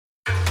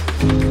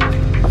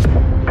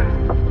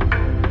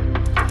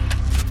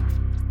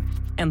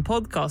en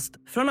podcast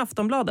från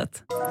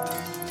Aftonbladet.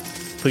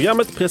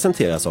 Programmet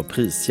presenteras av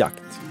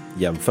Prisjakt.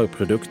 Jämför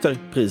produkter,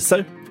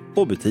 priser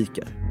och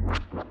butiker.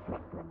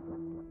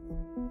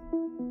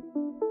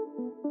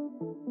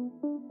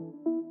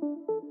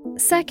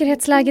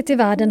 Säkerhetsläget i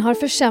världen har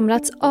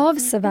försämrats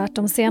avsevärt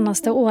de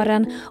senaste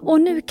åren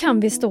och nu kan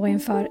vi stå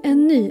inför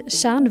en ny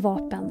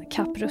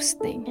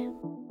kärnvapen-kapprustning.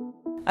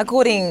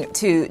 According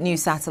to new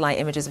satellite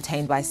images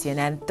obtained by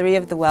CNN, 3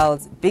 of the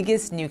world's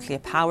biggest nuclear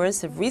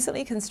powers have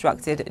recently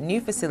constructed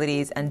new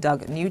facilities and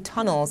dug new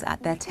tunnels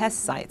at their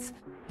test sites.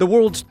 The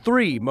world's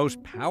 3 most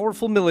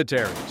powerful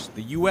militaries,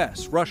 the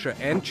US, Russia,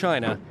 and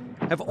China,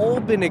 have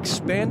all been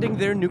expanding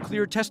their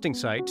nuclear testing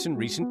sites in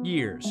recent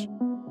years.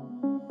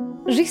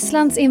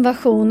 Rysslands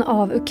invasion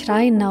av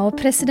Ukraina och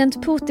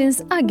president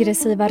Putins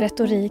aggressiva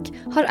retorik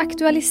har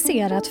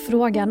aktualiserat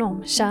frågan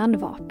om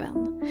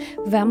kärnvapen.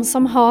 Vem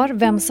som har,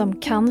 vem som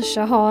kanske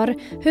har,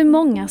 hur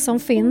många som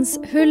finns,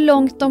 hur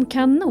långt de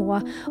kan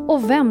nå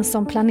och vem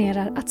som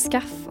planerar att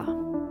skaffa.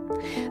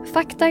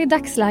 Fakta i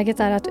dagsläget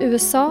är att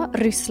USA,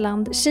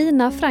 Ryssland,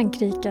 Kina,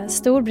 Frankrike,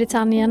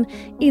 Storbritannien,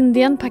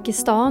 Indien,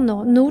 Pakistan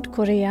och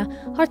Nordkorea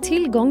har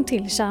tillgång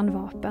till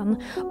kärnvapen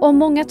och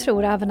många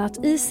tror även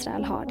att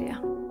Israel har det.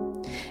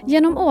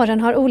 Genom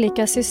åren har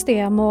olika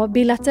system och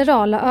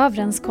bilaterala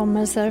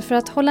överenskommelser för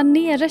att hålla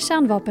nere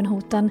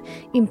kärnvapenhoten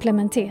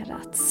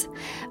implementerats.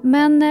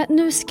 Men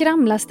nu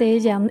skramlas det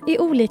igen i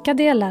olika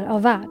delar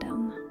av världen.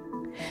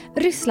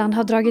 Ryssland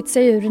har dragit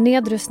sig ur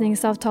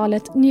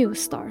nedrustningsavtalet New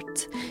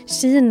Start.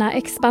 Kina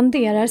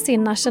expanderar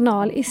sin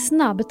arsenal i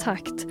snabb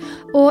takt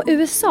och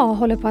USA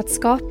håller på att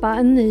skapa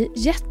en ny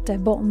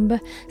jättebomb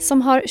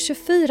som har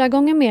 24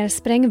 gånger mer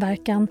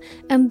sprängverkan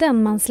än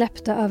den man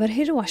släppte över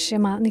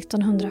Hiroshima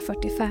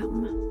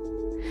 1945.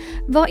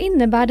 Vad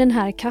innebär den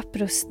här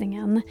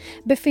kapprustningen?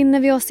 Befinner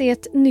vi oss i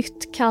ett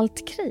nytt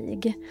kallt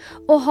krig?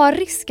 Och har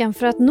risken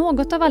för att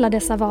något av alla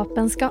dessa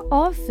vapen ska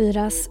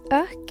avfyras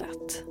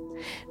ökat?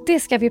 Det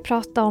ska vi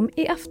prata om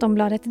i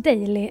Aftonbladet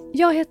Daily.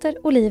 Jag heter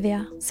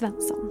Olivia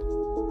Svenson.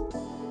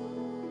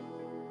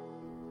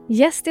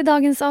 Gäst i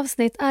dagens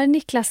avsnitt är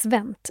Niclas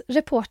Vent,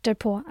 reporter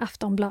på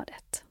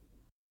Aftonbladet.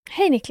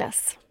 Hej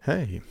Niclas.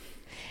 Hej.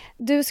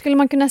 Du, skulle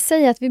man kunna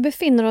säga att vi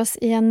befinner oss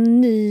i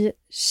en ny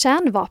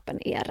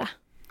kärnvapen-era?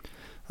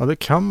 Ja, det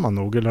kan man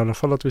nog, eller i alla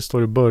fall att vi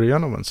står i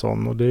början av en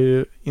sån. Och det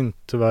är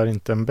tyvärr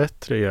inte en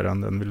bättre era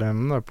än den vi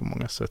lämnar på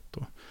många sätt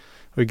då.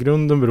 Och i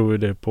grunden beror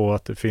det på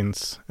att det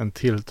finns en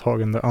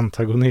tilltagande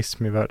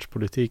antagonism i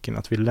världspolitiken.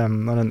 Att vi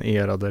lämnar en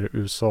era där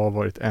USA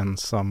varit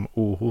ensam,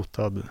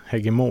 ohotad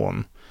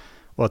hegemon.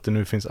 Och att det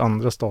nu finns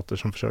andra stater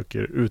som försöker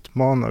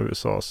utmana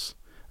USAs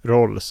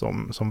roll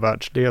som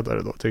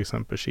världsledare då, till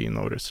exempel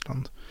Kina och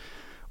Ryssland.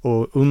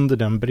 Och under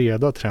den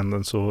breda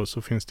trenden så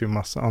finns det ju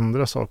massa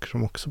andra saker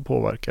som också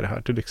påverkar det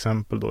här. Till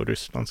exempel då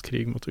Rysslands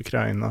krig mot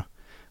Ukraina.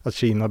 Att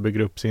Kina bygger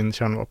upp sin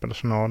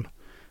kärnvapenarsenal.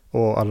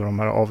 Och alla de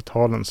här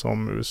avtalen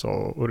som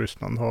USA och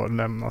Ryssland har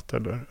lämnat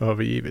eller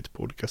övergivit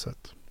på olika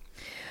sätt.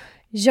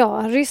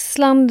 Ja,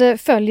 Ryssland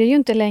följer ju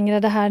inte längre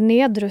det här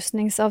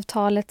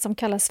nedrustningsavtalet som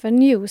kallas för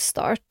New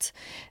Start.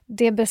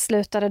 Det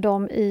beslutade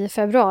de i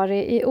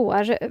februari i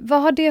år.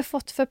 Vad har det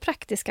fått för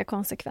praktiska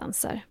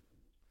konsekvenser?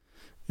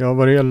 Ja,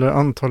 vad det gäller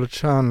antalet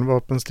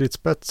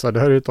kärnvapenstridsspetsar, det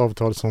här är ett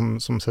avtal som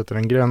sätter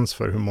en gräns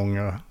för hur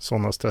många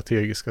sådana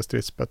strategiska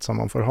stridsspetsar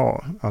man får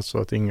ha. Alltså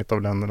att inget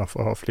av länderna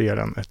får ha fler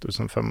än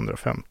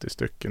 1550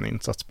 stycken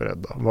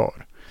insatsberedda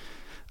var.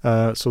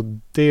 Så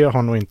det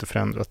har nog inte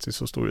förändrats i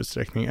så stor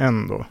utsträckning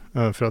ändå.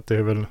 För att det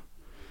är väl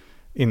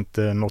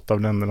inte något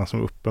av länderna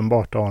som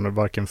uppenbart har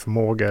varken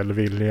förmåga eller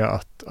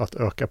vilja att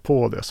öka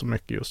på det så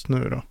mycket just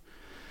nu då.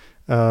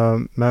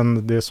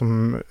 Men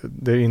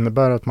det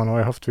innebär att man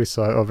har haft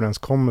vissa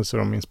överenskommelser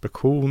om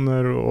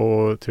inspektioner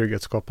och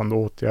trygghetsskapande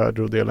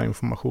åtgärder och dela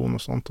information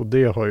och sånt. Och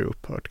det har ju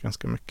upphört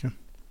ganska mycket.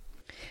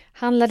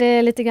 Handlar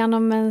det lite grann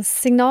om en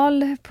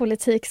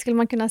signalpolitik, skulle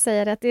man kunna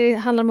säga det? Att det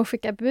handlar om att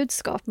skicka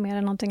budskap mer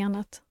än någonting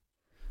annat?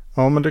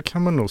 Ja, men det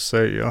kan man nog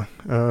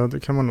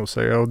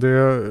säga. Och det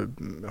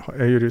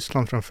är ju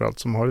Ryssland framförallt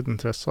som har ett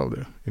intresse av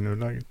det i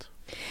nuläget.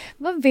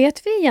 Vad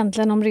vet vi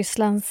egentligen om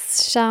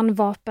Rysslands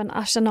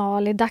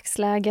kärnvapenarsenal i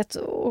dagsläget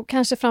och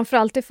kanske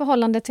framförallt i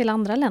förhållande till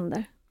andra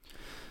länder?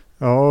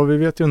 Ja, vi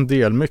vet ju en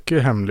del,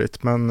 mycket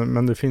hemligt,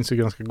 men det finns ju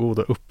ganska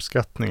goda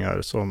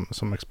uppskattningar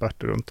som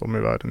experter runt om i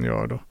världen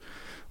gör då.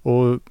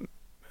 Och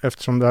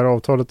eftersom det här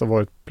avtalet har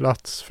varit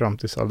plats fram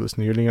tills alldeles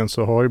nyligen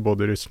så har ju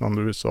både Ryssland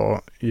och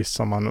USA,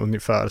 gissar man,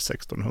 ungefär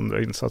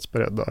 1600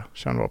 insatsberedda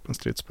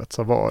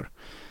kärnvapenstridsspetsar var.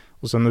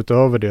 Och sen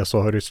utöver det så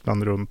har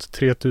Ryssland runt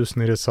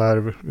 3000 i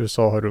reserv,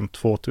 USA har runt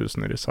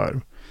 2000 i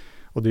reserv.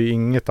 Och det är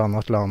inget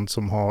annat land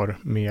som har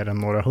mer än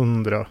några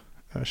hundra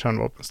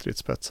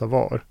kärnvapenstridsspetsar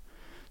var.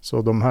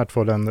 Så de här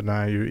två länderna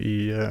är ju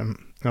i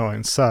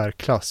en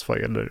särklass vad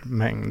gäller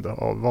mängd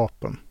av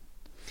vapen.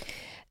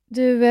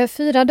 Du,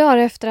 4 dagar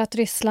efter att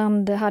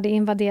Ryssland hade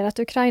invaderat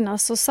Ukraina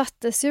så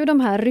sattes ju de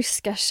här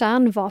ryska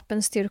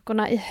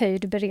kärnvapenstyrkorna i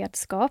höjd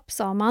beredskap,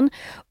 sa man.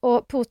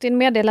 Och Putin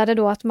meddelade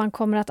då att man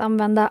kommer att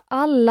använda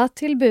alla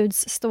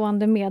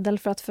tillbudsstående medel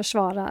för att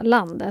försvara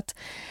landet.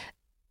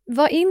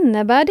 Vad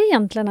innebär det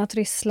egentligen att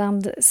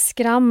Ryssland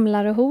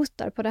skramlar och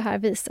hotar på det här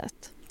viset?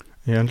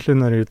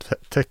 Egentligen är det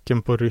ett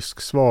tecken på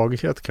rysk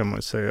svaghet kan man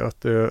ju säga.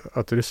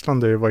 Att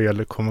Ryssland är vad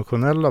gäller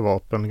konventionella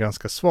vapen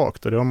ganska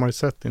svagt. Och det har man ju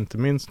sett inte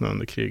minst nu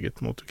under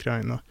kriget mot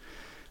Ukraina.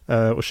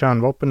 Och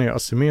kärnvapen är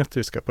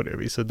asymmetriska på det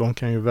viset. De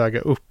kan ju väga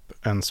upp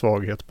en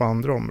svaghet på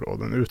andra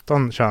områden.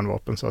 Utan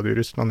kärnvapen så hade ju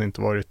Ryssland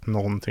inte varit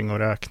någonting att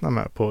räkna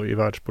med i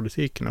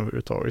världspolitiken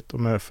överhuvudtaget.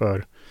 De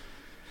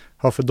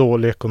har för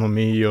dålig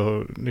ekonomi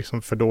och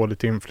liksom för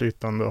dåligt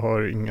inflytande och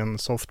har ingen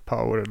soft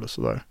power eller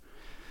sådär.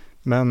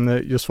 Men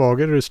ju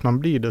svagare Ryssland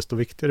blir, desto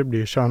viktigare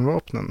blir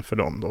kärnvapnen för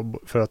dem då,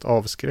 för att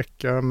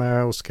avskräcka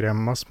med och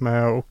skrämmas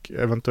med, och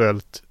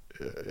eventuellt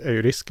är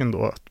ju risken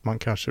då att man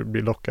kanske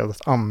blir lockad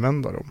att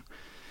använda dem.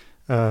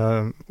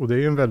 Och det är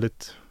ju en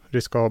väldigt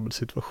riskabel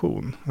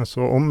situation.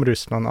 Alltså om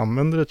Ryssland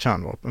använder ett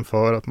kärnvapen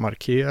för att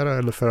markera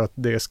eller för att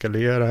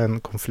deeskalera en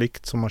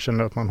konflikt som man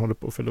känner att man håller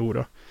på att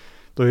förlora,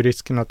 då är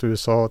risken att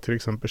USA till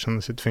exempel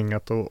känner sig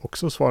tvingat att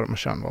också svara med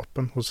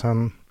kärnvapen. Och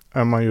sen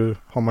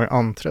har man ju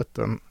anträtt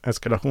en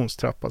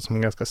eskalationstrappa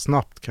som ganska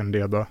snabbt kan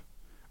leda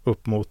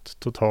upp mot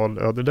total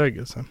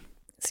ödeläggelse.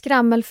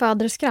 Skrammel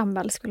föder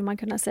skrammel skulle man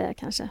kunna säga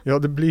kanske. Ja,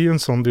 det blir ju en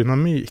sån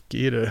dynamik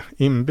i det,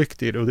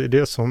 inbyggt i det, och det är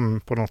det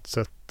som på något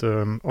sätt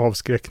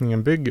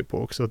avskräckningen bygger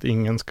på också, att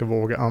ingen ska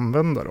våga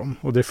använda dem.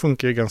 Och det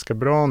funkar ju ganska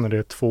bra när det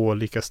är två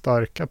lika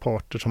starka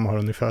parter som har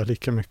ungefär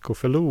lika mycket att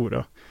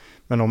förlora.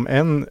 Men om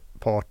en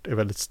part är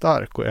väldigt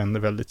stark och en är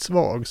väldigt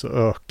svag, så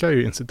ökar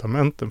ju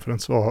incitamenten för den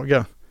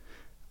svaga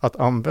att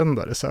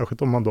använda det,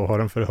 särskilt om man då har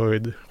en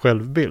förhöjd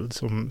självbild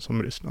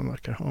som Ryssland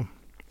verkar ha.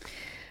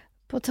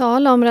 På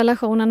tal om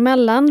relationen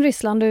mellan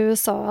Ryssland och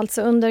USA,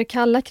 alltså under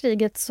kalla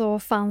kriget så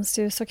fanns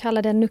ju så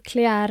kallade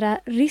nukleära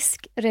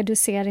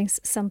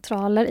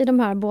riskreduceringscentraler i de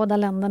här båda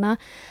länderna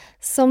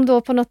som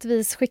då på något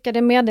vis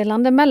skickade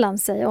meddelande mellan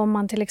sig om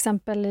man till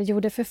exempel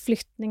gjorde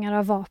förflyttningar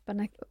av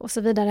vapen och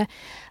så vidare.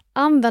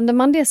 Använder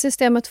man det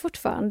systemet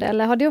fortfarande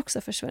eller har det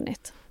också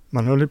försvunnit?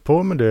 Man höll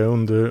på med det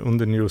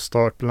under New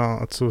Start bland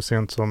annat så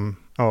sent som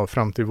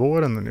fram till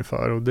våren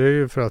ungefär, och det är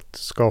ju för att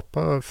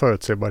skapa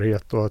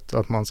förutsägbarhet och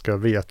att man ska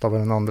veta vad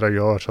den andra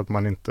gör så att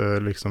man inte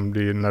liksom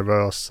blir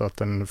nervös att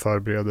den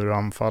förbereder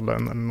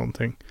anfallen eller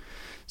någonting.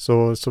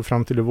 Så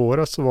fram till i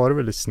våras så var det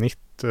väl i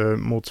snitt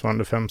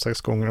motsvarande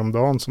 5-6 gånger om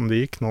dagen som det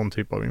gick någon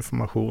typ av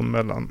information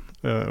mellan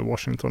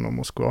Washington och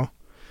Moskva.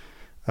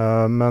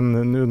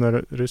 Men nu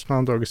när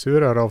Ryssland har dragit sig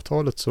ur det här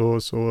avtalet så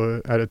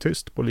är det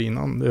tyst på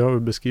linan. Det har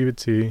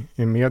beskrivits i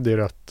medier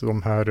att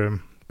de här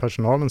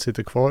personalen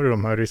sitter kvar i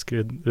de här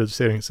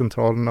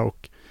riskreduceringscentralerna,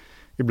 och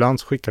ibland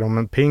så skickar de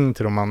en ping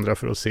till de andra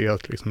för att se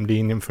att liksom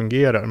linjen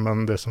fungerar,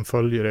 men det som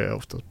följer är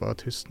oftast bara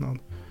tystnad.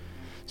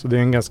 Så det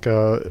är en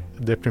ganska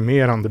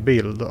deprimerande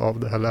bild av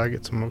det här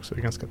läget som också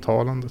är ganska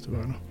talande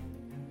tyvärr.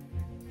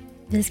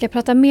 Vi ska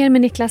prata mer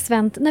med Niclas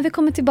Vent när vi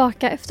kommer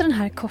tillbaka efter den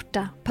här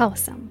korta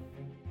pausen.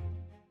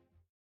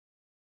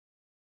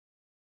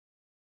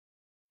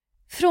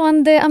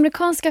 Från det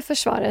amerikanska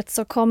försvaret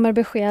så kommer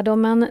besked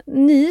om en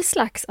ny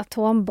slags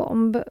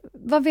atombomb.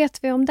 Vad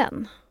vet vi om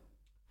den?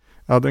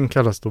 Ja, den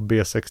kallas då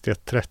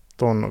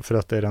B6113 för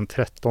att det är den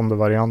 13:e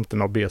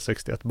varianten av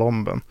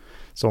B61-bomben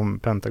som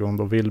Pentagon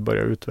då vill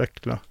börja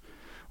utveckla.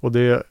 Och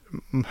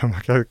man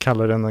kan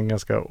kalla den en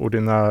ganska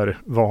ordinär,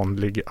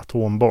 vanlig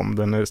atombomb.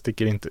 Den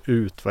sticker inte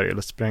ut vad det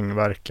gäller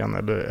sprängverkan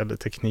eller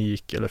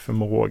teknik eller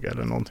förmåga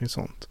eller någonting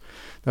sånt.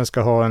 Den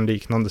ska ha en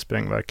liknande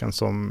sprängverkan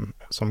som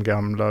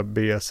gamla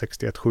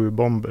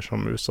B61-7-bomber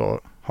som USA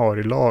har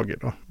i lager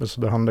då.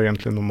 Så det handlar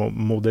egentligen om att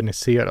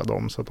modernisera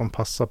dem så att de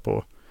passar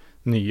på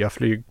nya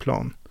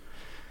flygplan.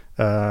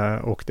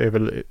 Och det är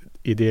väl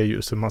i det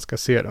ljuset man ska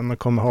se den. Den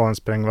kommer ha en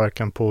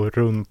sprängverkan på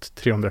runt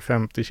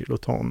 350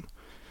 kiloton.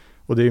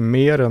 Och det är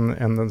mer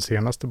än den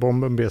senaste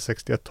bomben,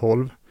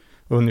 B61-12.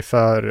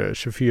 Ungefär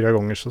 24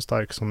 gånger så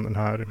stark som den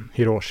här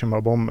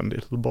Hiroshima-bomben,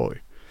 Little Boy.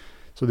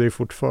 Så det är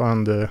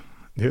fortfarande,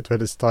 det är ett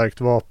väldigt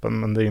starkt vapen,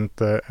 men det är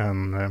inte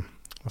en,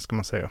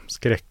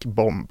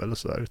 skräckbomb eller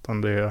sådär.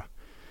 Utan det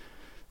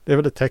är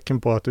väl ett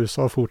tecken på att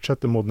USA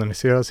fortsätter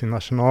modernisera sin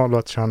arsenal och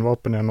att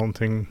kärnvapen är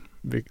någonting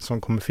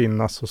som kommer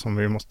finnas och som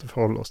vi måste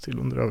förhålla oss till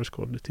under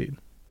överskådlig tid.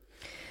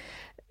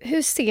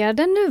 Hur ser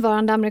den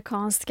nuvarande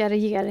amerikanska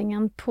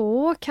regeringen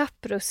på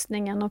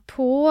kapprustningen och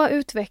på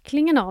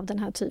utvecklingen av den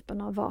här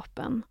typen av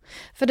vapen?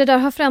 För det där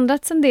har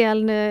förändrats en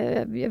del,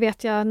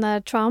 vet jag,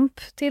 när Trump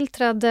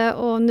tillträdde,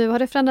 och nu har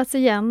det förändrats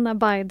igen när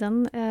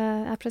Biden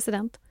är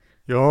president.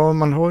 Ja,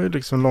 man har ju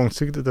liksom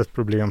långsiktigt ett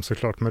problem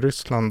såklart med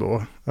Ryssland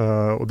då.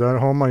 Och där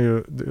har man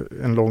ju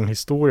en lång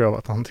historia av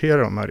att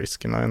hantera de här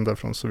riskerna ända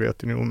från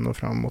Sovjetunionen och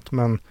framåt.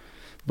 Men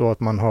då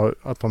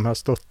att de här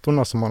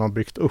stöttorna som man har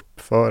byggt upp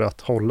för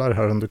att hålla det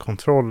här under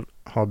kontroll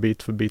har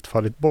bit för bit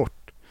fallit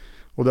bort.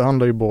 Och det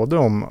handlar ju både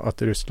om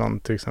att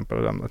Ryssland till exempel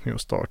har lämnat New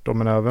Start,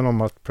 men även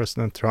om att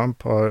president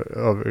Trump har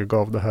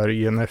övergav det här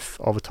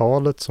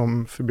INF-avtalet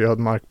som förbjöd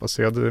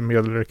markbaserade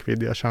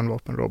medelräckviddiga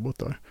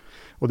kärnvapenrobotar.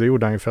 Och det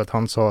gjorde han ju för att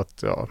han sa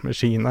att men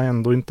Kina är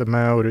ändå inte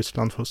med och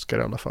Ryssland fuskar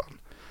i alla fall.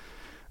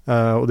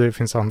 Och det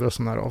finns andra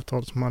sådana här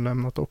avtal som han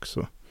lämnat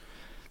också.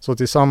 Så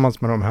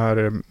tillsammans med de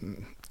här,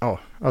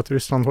 att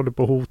Ryssland håller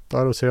på och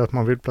hotar och säger att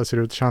man vill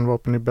placera ut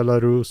kärnvapen i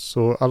Belarus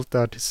och allt det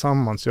här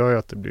tillsammans gör ju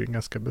att det blir en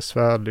ganska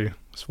besvärlig,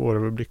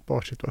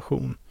 svåröverblickbar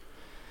situation.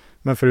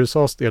 Men för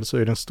USAs del så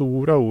är den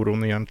stora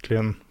oron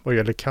egentligen vad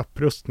gäller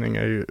kapprustning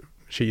är ju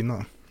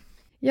Kina.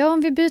 Ja,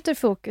 om vi byter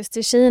fokus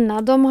till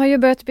Kina. De har ju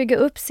börjat bygga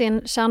upp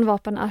sin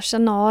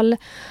kärnvapenarsenal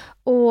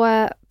och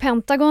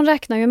Pentagon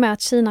räknar ju med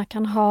att Kina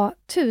kan ha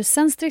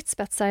 1000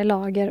 stridsspetsar i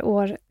lager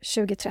år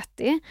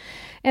 2030.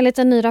 Enligt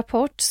en ny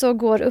rapport så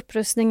går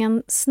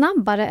upprustningen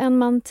snabbare än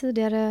man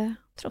tidigare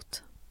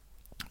trott.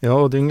 Ja,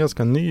 och det är en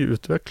ganska ny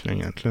utveckling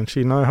egentligen.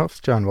 Kina har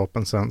haft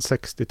kärnvapen sedan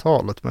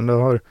 60-talet, men det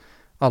har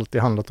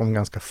alltid handlat om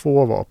ganska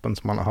få vapen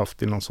som man har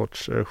haft i någon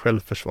sorts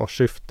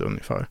självförsvarssyfte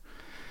ungefär.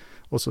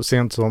 Och så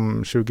sent som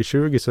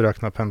 2020 så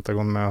räknar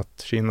Pentagon med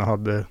att Kina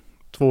hade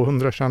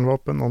 200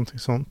 kärnvapen, någonting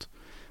sånt.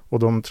 Och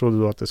de trodde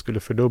då att det skulle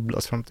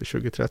fördubblas fram till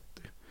 2030.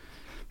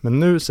 Men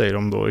nu säger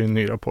de då i en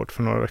ny rapport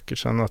för några veckor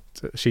sedan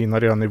att Kina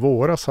redan i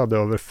våras hade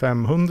över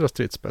 500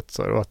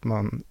 stridsspetsar och att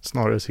man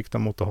snarare siktar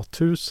mot att ha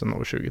 1000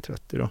 år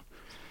 2030 då.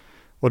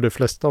 Och de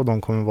flesta av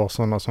dem kommer vara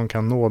sådana som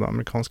kan nå det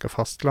amerikanska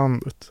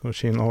fastlandet. Och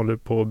Kina håller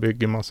på att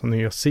bygga massa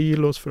nya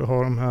silos för att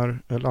ha de här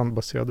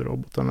landbaserade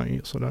robotarna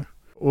i och sådär.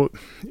 Och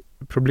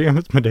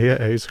problemet med det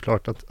är ju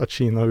såklart att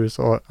Kina och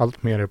USA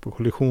allt mer är på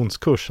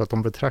kollisionskurs. Att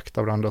de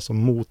betraktar varandra som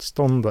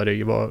motståndare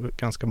i vad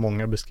ganska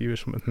många beskriver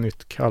som ett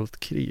nytt kallt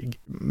krig.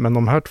 Men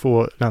de här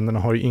två länderna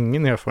har ju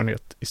ingen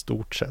erfarenhet i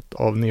stort sett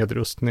av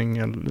nedrustning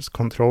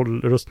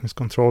eller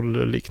rustningskontroll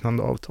eller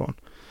liknande avtal.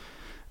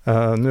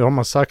 Nu har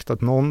man sagt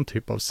att någon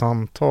typ av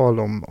samtal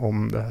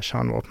om det här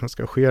kärnvapnet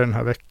ska ske den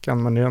här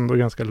veckan, men det är ändå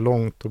ganska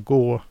långt att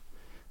gå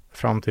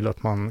fram till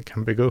att man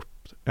kan bygga upp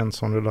en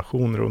sån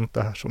relation runt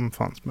det här som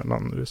fanns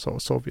mellan USA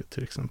och Sovjet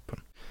till exempel.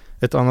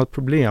 Ett annat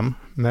problem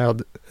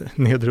med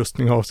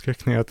nedrustning och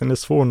avskräckning är att den är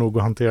svår nog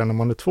att hantera när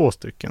man är två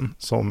stycken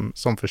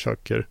som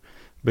försöker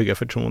bygga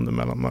förtroende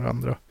mellan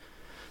varandra.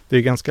 Det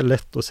är ganska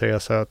lätt att säga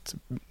så att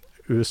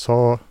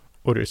USA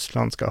och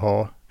Ryssland ska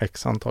ha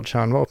x antal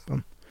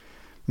kärnvapen.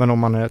 Men om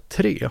man är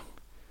 3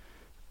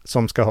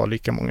 som ska ha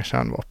lika många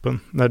kärnvapen,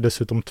 när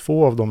dessutom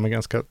 2 av dem är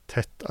ganska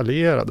tätt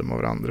allierade med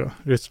varandra.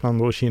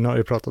 Ryssland och Kina har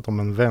ju pratat om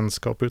en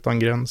vänskap utan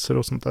gränser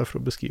och sånt där för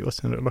att beskriva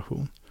sin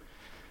relation.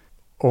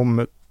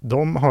 Om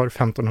de har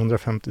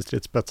 1550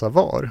 stridsspetsar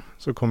var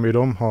så kommer ju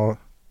de ha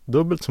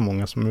dubbelt så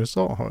många som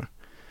USA har.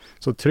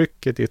 Så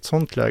trycket i ett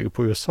sånt läge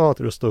på USA att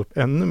rusta upp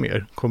ännu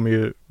mer kommer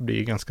ju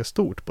bli ganska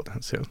stort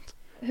potentiellt.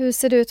 Hur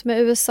ser det ut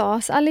med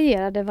USAs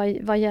allierade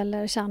vad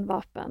gäller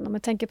kärnvapen? Om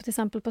jag tänker till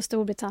exempel på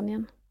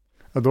Storbritannien.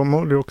 Ja, de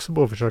håller ju också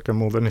på att försöka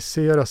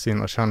modernisera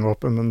sina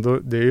kärnvapen, men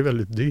det är ju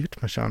väldigt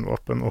dyrt med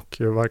kärnvapen och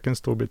varken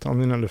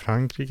Storbritannien eller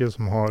Frankrike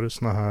som har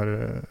såna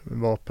här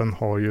vapen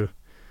har ju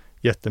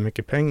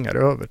jättemycket pengar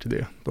över till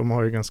det. De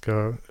har ju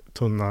ganska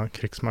tunna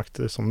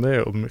krigsmakter som det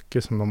är och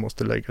mycket som de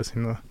måste lägga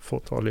sina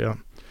fåtaliga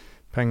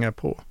pengar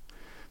på.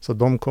 Så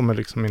de kommer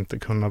liksom inte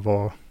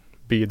kunna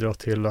bidra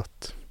till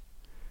att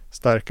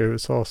stärka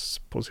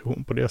USAs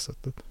position på det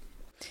sättet.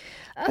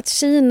 Att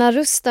Kina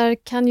rustar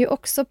kan ju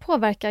också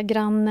påverka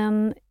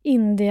grannen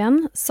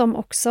Indien som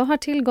också har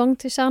tillgång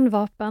till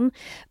kärnvapen.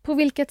 På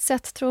vilket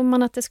sätt tror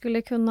man att det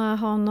skulle kunna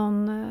ha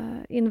någon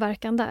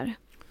inverkan där?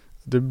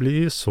 Det blir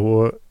ju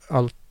så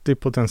alltid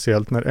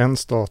potentiellt när en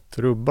stat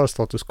rubbar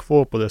status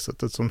quo på det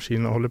sättet som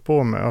Kina håller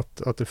på med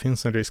att det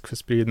finns en risk för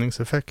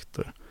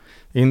spridningseffekter.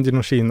 Indien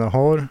och Kina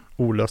har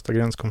olösta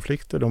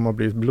gränskonflikter, de har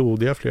blivit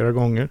blodiga flera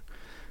gånger.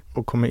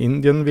 Och kommer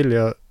Indien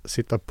vilja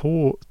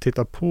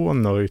titta på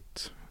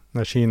nöjt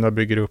när Kina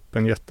bygger upp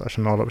en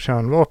jättearsenal av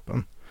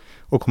kärnvapen?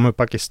 Och kommer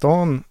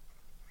Pakistan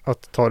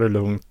att ta det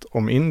lugnt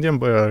om Indien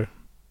börjar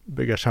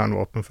bygga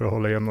kärnvapen för att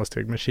hålla jämna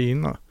steg med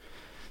Kina?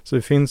 Så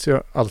det finns ju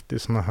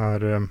alltid såna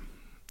här,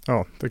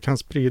 det kan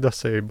sprida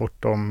sig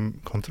bortom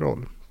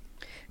kontroll.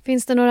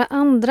 Finns det några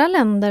andra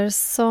länder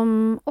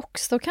som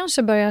också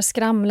kanske börjar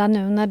skramla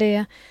nu när det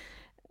är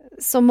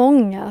så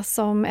många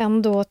som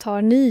ändå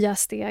tar nya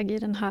steg i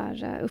den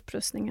här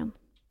upprustningen?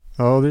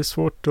 Ja, det är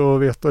svårt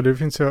att veta.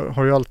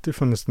 Har ju alltid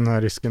funnits den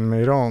här risken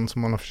med Iran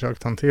som man har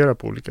försökt hantera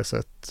på olika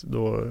sätt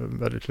då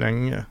väldigt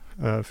länge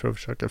för att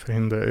försöka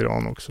förhindra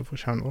Iran också få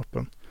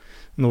kärnvapen.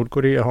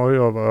 Nordkorea har ju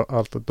av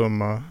allt att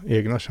döma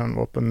egna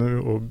kärnvapen nu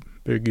och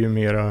bygger ju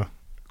mera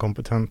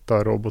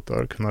kompetenta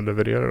robotar kunna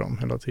leverera dem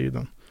hela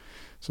tiden.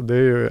 Så det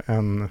är ju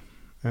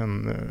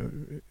en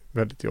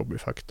väldigt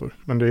jobbig faktor.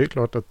 Men det är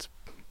klart att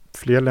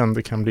fler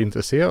länder kan bli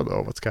intresserade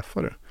av att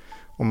skaffa det.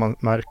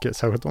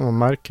 Särskilt om man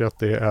märker att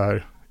det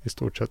är i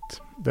stort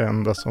sett det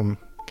enda som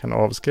kan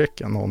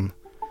avskräcka någon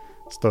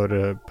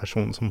större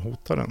person som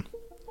hotar den.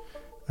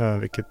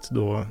 Vilket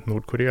då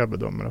Nordkorea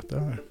bedömer att det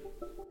är.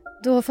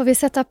 Då får vi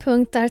sätta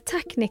punkt där.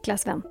 Tack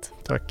Niclas Vent.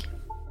 Tack.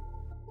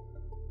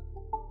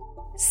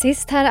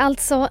 Sist här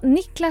alltså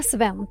Niclas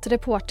Vent,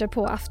 reporter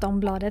på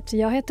Aftonbladet.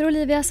 Jag heter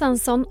Olivia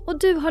Svenson och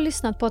du har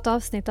lyssnat på ett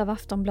avsnitt av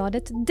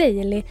Aftonbladet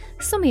Daily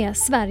som är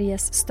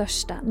Sveriges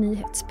största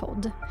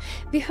nyhetspodd.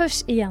 Vi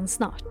hörs igen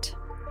snart.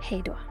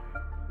 Hej då.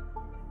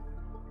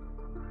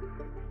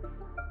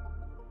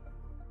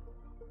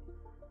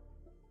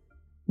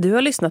 Du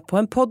har lyssnat på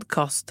en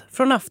podcast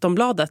från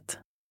Aftonbladet.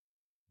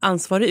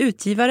 Ansvarig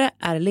utgivare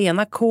är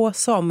Lena K.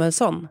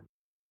 Samuelsson.